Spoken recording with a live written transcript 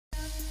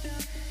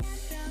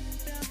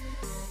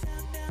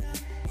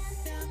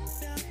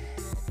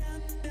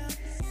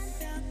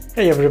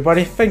Hey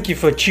everybody, thank you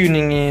for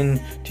tuning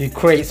in to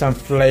create some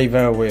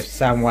flavor with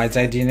Samwise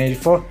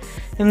 1884.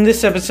 In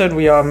this episode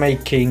we are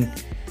making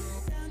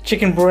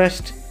chicken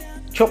breast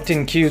chopped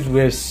in cubes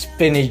with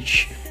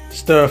spinach,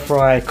 stir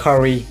fry,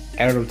 curry,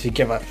 all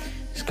together.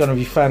 It's going to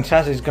be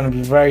fantastic, it's going to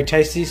be very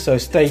tasty, so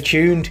stay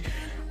tuned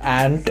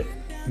and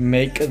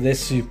make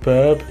this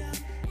superb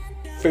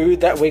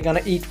food that we're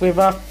going to eat with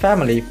our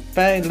family.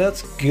 Bang,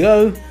 let's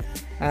go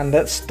and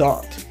let's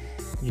start.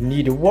 You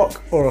need a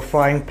wok or a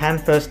frying pan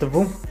first of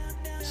all.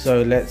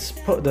 So let's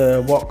put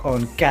the wok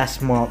on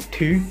gas mark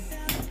 2.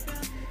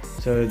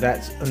 So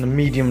that's on the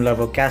medium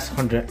level gas,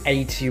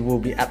 180 will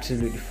be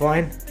absolutely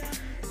fine.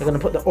 We're going to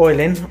put the oil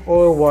in,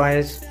 oil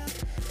wise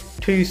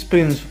 2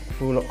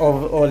 spoonfuls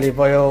of olive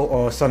oil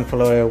or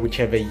sunflower oil,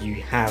 whichever you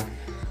have.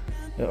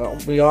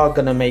 We are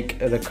going to make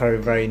the curry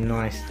very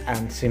nice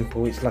and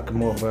simple. It's like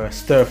more of a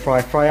stir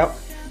fry up,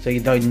 so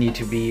you don't need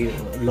to be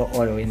a lot of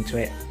oil into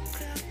it.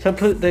 So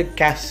put the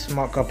gas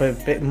mark up a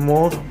bit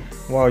more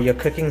while you're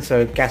cooking,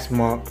 so gas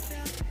mark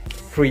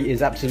 3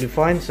 is absolutely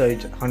fine, so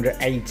it's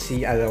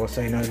 180 as I was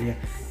saying earlier,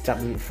 it's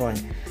absolutely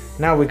fine.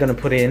 Now we're going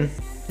to put in,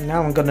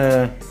 now I'm going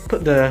to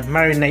put the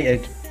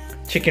marinated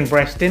chicken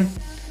breast in.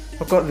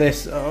 I've got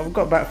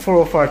about 4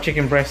 or 5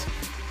 chicken breasts,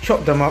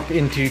 chop them up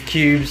into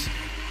cubes,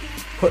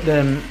 put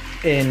them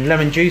in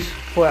lemon juice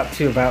for up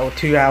to about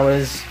 2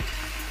 hours.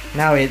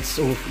 Now it's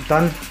all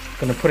done,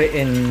 I'm going to put it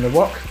in the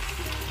wok.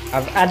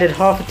 I've added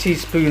half a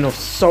teaspoon of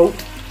salt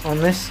on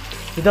this.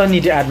 You don't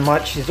need to add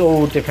much, it's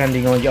all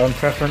depending on your own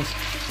preference.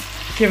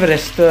 Give it a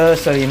stir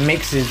so it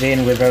mixes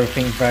in with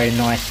everything very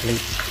nicely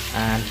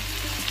and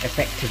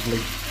effectively.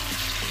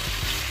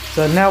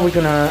 So now we're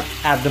going to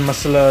add the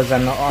masalas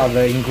and the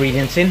other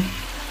ingredients in.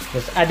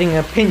 Just adding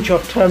a pinch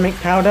of turmeric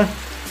powder.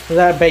 So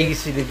that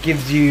basically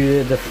gives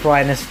you the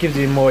fryness, gives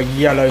you more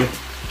yellow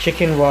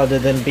chicken rather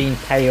than being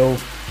pale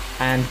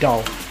and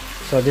dull.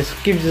 So this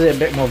gives it a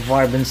bit more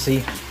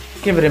vibrancy.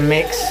 Give it a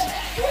mix.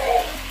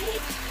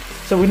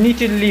 So we need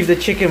to leave the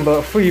chicken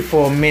about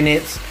 3-4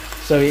 minutes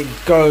so it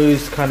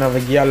goes kind of a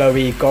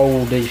yellowy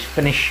goldish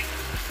finish,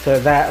 so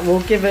that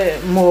will give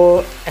it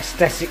more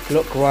aesthetic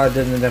look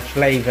rather than the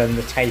flavour and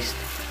the taste.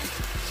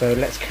 So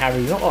let's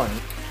carry on.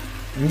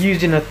 I'm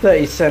using a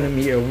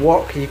 30cm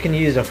wok. You can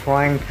use a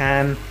frying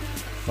pan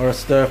or a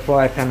stir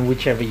fry pan,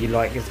 whichever you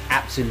like, is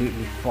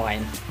absolutely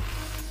fine.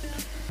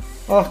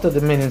 After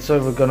the minute's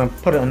over, we're going to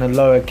put it on a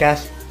lower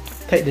gas,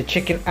 take the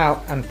chicken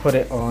out and put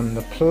it on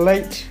the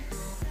plate.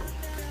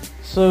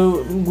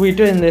 So we're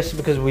doing this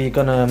because we're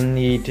gonna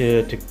need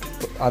to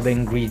put other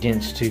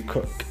ingredients to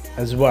cook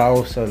as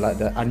well, so like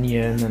the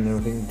onion and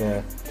everything,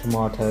 the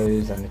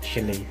tomatoes and the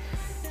chilli.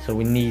 So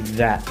we need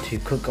that to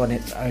cook on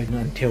its own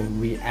until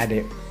we add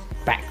it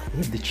back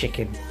with the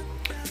chicken.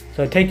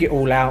 So take it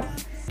all out,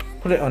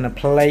 put it on a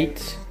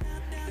plate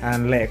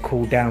and let it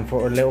cool down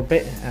for a little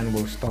bit, and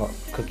we'll start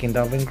cooking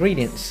the other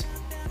ingredients.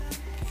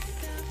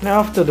 Now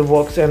after the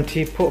wok's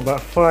empty, put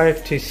about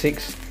 5 to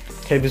 6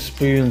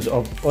 tablespoons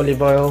of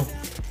olive oil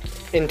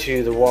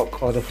into the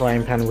wok or the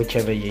frying pan,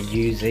 whichever you're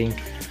using.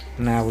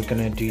 Now we're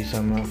going to do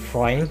some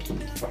frying.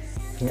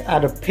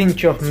 Add a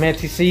pinch of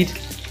methi seed.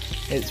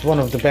 It's one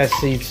of the best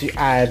seeds to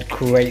add,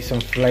 create some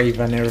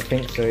flavour and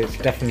everything, so it's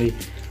definitely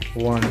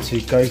one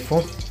to go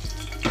for.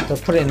 So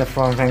put it in the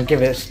frying pan,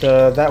 give it a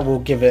stir, that will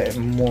give it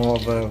more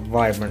of a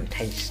vibrant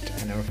taste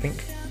and everything.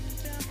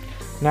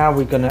 Now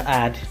we're going to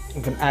add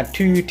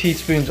 2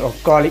 teaspoons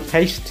of garlic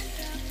paste.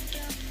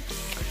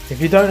 If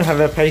you don't have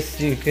a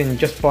paste, you can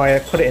just buy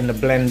it, put it in the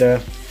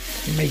blender,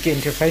 make it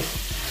into a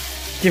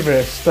paste. Give it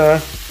a stir.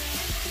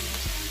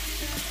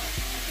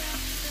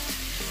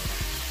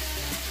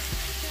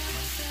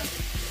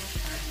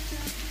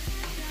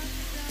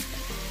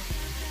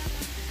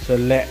 So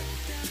let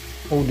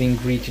all the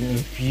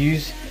ingredients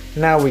infuse.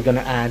 Now we're going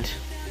to add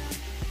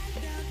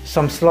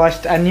some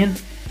sliced onion.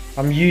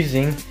 I'm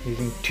using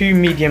 2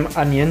 medium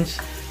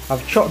onions.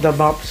 I've chopped them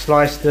up,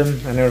 sliced them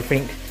and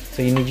everything.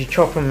 So you need to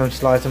chop them and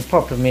slice them,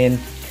 pop them in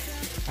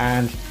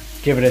and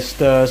give it a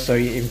stir so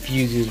it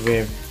infuses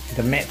with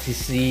the methi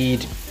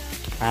seed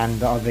and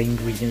the other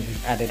ingredients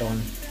we've added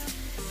on.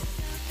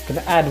 I'm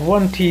going to add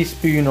 1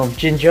 teaspoon of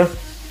ginger,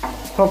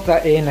 pop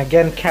that in,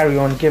 again carry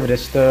on, give it a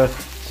stir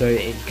so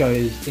it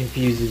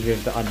infuses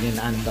with the onion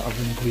and the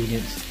other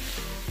ingredients.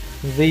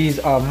 These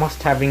are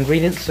must-have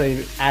ingredients, so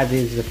it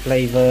adds the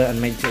flavour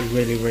and makes it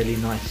really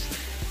nice.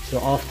 So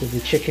after the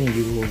chicken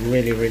you will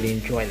really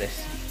enjoy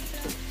this.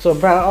 So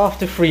about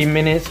after 3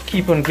 minutes,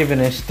 keep on giving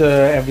a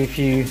stir every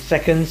few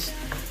seconds,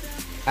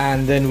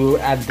 and then we'll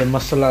add the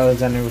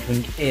masalas and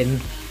everything in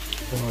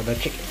for the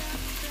chicken.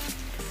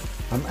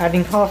 I'm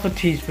adding half a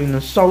teaspoon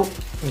of salt.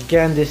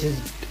 Again, this is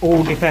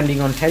all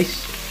depending on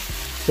taste,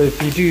 so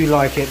if you do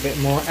like it a bit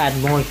more, add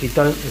more. If you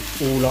don't,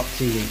 it's all up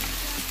to you.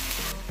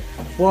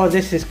 While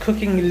this is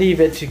cooking, leave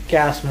it to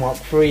gas mark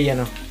 3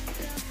 and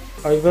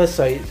over,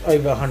 so it's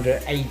over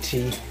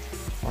 180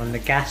 on the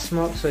gas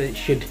mark, so it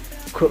should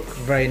cook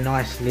very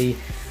nicely.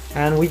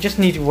 And we just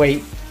need to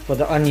wait for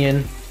the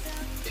onion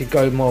to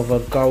go more of a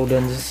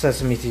golden, the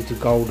sesame seed to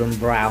golden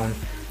brown,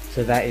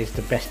 so that is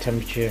the best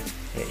temperature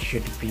it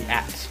should be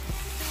at.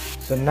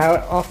 So now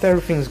after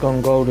everything's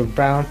gone golden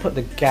brown, put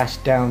the gas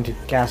down to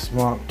gas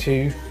mark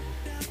 2.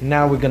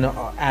 Now we're going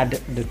to add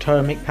the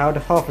turmeric powder,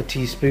 half a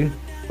teaspoon,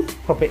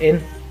 pop it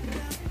in.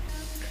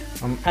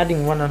 I'm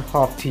adding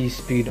 1.5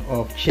 teaspoon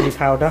of chilli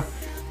powder.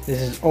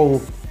 This is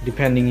all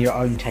depending your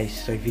own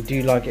taste, so if you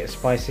do like it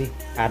spicy,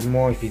 add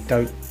more. If you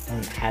don't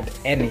add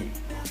any.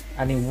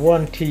 Adding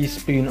 1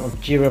 teaspoon of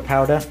jheera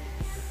powder,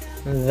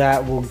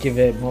 that will give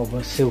it more of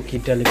a silky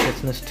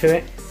delicateness to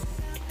it.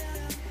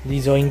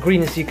 These are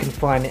ingredients you can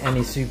find in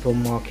any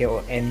supermarket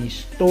or any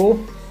store.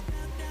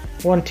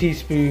 1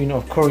 teaspoon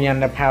of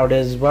coriander powder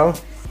as well.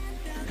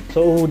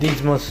 So all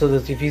these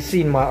masalas, if you've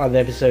seen my other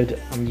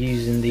episode, I'm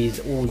using these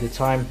all the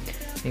time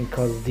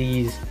because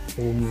these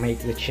will make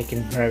the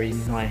chicken very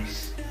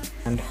nice.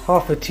 And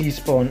half a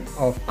teaspoon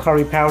of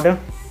curry powder.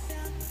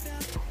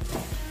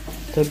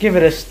 So give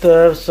it a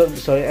stir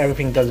so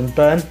everything doesn't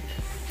burn.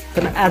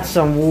 Gonna add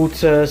some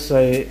water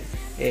so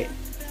it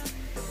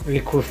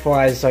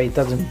liquefies, so it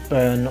doesn't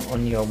burn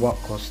on your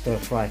wok or stir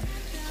fry.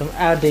 So I'm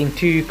adding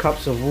 2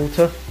 cups of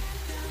water.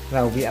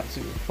 That will be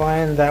absolutely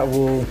fine. That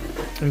will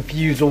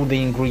infuse all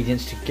the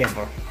ingredients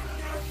together.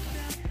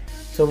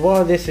 So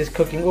while this is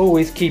cooking,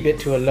 always keep it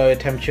to a lower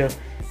temperature.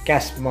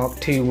 Gas mark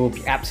 2 will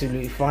be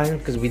absolutely fine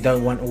because we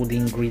don't want all the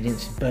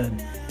ingredients to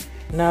burn.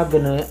 Now I'm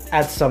gonna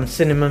add some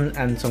cinnamon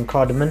and some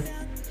cardamom.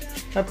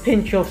 A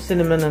pinch of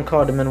cinnamon and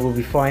cardamom will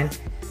be fine.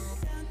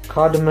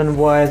 Cardamom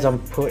wise, I'm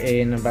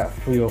putting about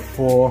 3 or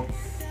 4.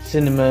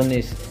 Cinnamon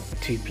is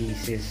 2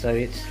 pieces, so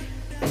it's,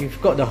 you've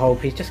got the whole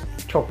piece, just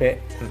chop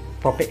it and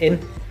pop it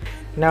in.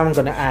 Now I'm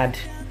gonna add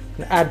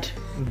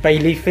bay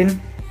leaf in.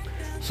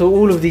 So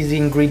all of these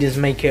ingredients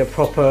make it a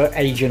proper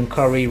Asian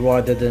curry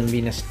rather than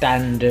being a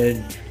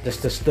standard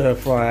just a stir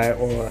fry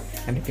or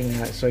anything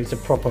like that. So it's a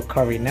proper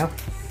curry now.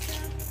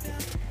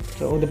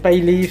 So all the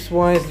bay leaves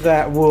wise,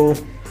 that will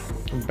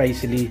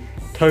basically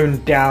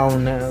tone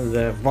down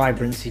the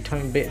vibrancy,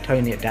 tone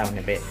it down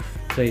a bit,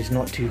 so it's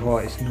not too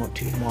hot, it's not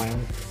too mild,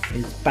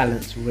 it's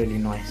balanced really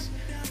nice.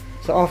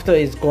 So after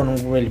it's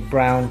gone really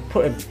brown,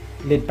 put a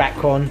lid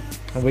back on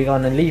and we're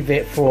going to leave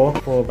it for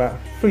about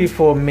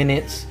 3-4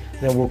 minutes,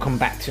 then we'll come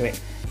back to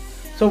it.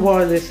 So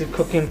while this is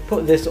cooking,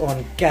 put this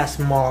on gas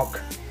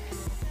mark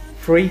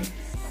 3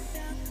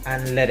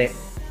 and let it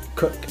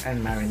cook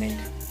and marinate.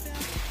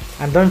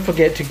 And don't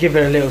forget to give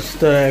it a little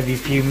stir every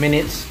few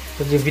minutes,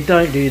 because if you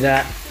don't do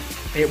that,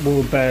 it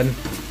will burn.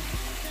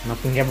 And I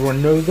think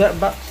everyone knows that,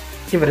 but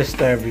give it a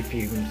stir every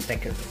few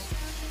seconds.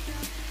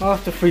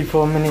 After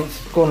 3-4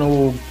 minutes, it's gone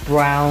all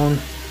brown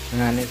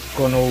and it's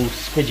gone all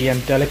squidgy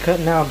and delicate.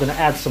 Now I'm going to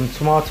add some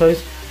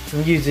tomatoes.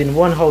 I'm using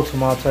 1 whole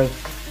tomato.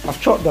 I've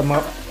chopped them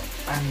up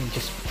and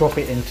just drop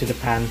it into the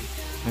pan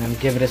and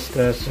give it a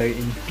stir so it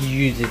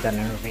infuses and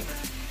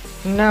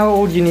everything. Now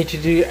all you need to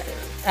do,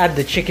 add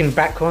the chicken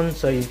back on.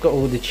 So you've got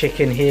all the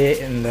chicken here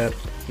in the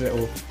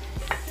little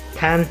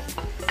pan.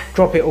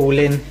 Drop it all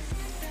in,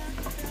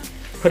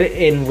 put it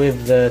in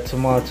with the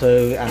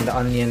tomato and the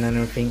onion and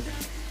everything.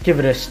 Give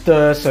it a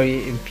stir so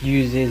it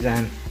infuses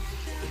and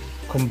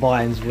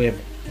combines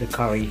with the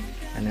curry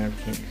and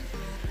everything.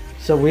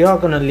 So we are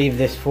going to leave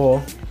this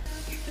for.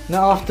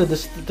 Now after the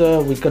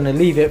stir, we're going to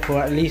leave it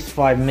for at least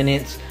 5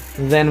 minutes.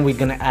 Then we're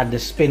going to add the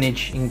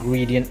spinach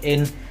ingredient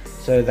in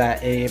so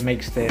that it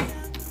makes the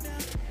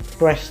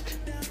breast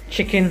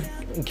chicken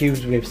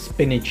cubes with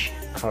spinach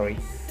curry.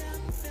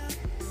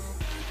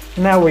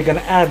 Now we're going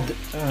to add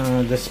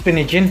the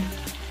spinach in,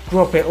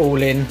 drop it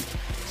all in.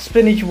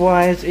 Spinach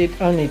wise,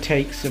 it only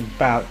takes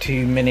about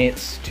 2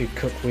 minutes to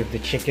cook with the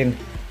chicken.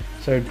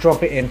 So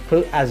drop it in,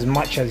 put as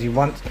much as you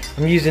want.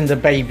 I'm using the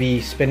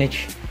baby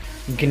spinach.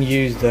 You can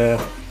use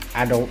the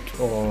adult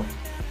or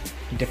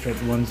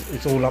different ones.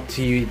 It's all up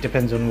to you, it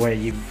depends on where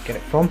you get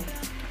it from.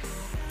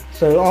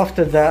 So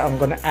after that, I'm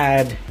going to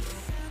add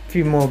a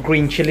few more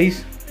green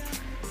chilies.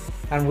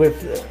 And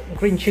with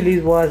green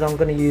chilies wise, I'm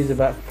going to use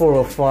about 4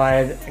 or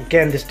 5.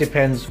 Again, this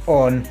depends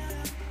on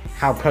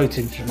how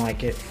potent you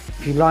like it.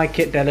 If you like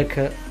it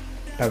delicate,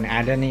 don't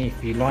add any.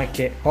 If you like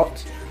it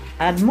hot,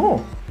 add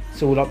more.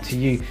 It's all up to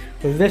you.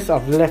 With this,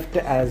 I've left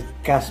it as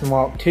gas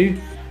mark 2.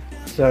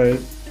 So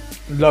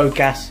low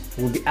gas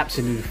will be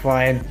absolutely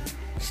fine.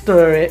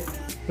 Stir it,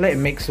 let it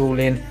mix all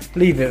in,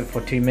 leave it for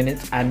 2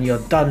 minutes and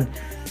you're done.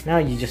 Now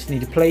you just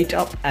need to plate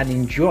up and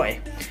enjoy.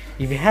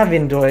 If you have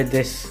enjoyed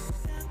this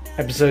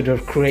episode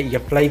of Create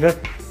Your Flavor,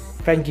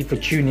 thank you for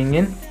tuning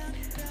in.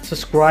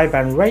 Subscribe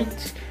and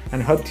rate,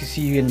 and hope to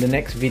see you in the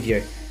next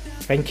video.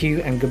 Thank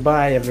you and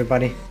goodbye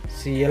everybody.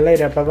 See you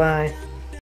later, bye bye.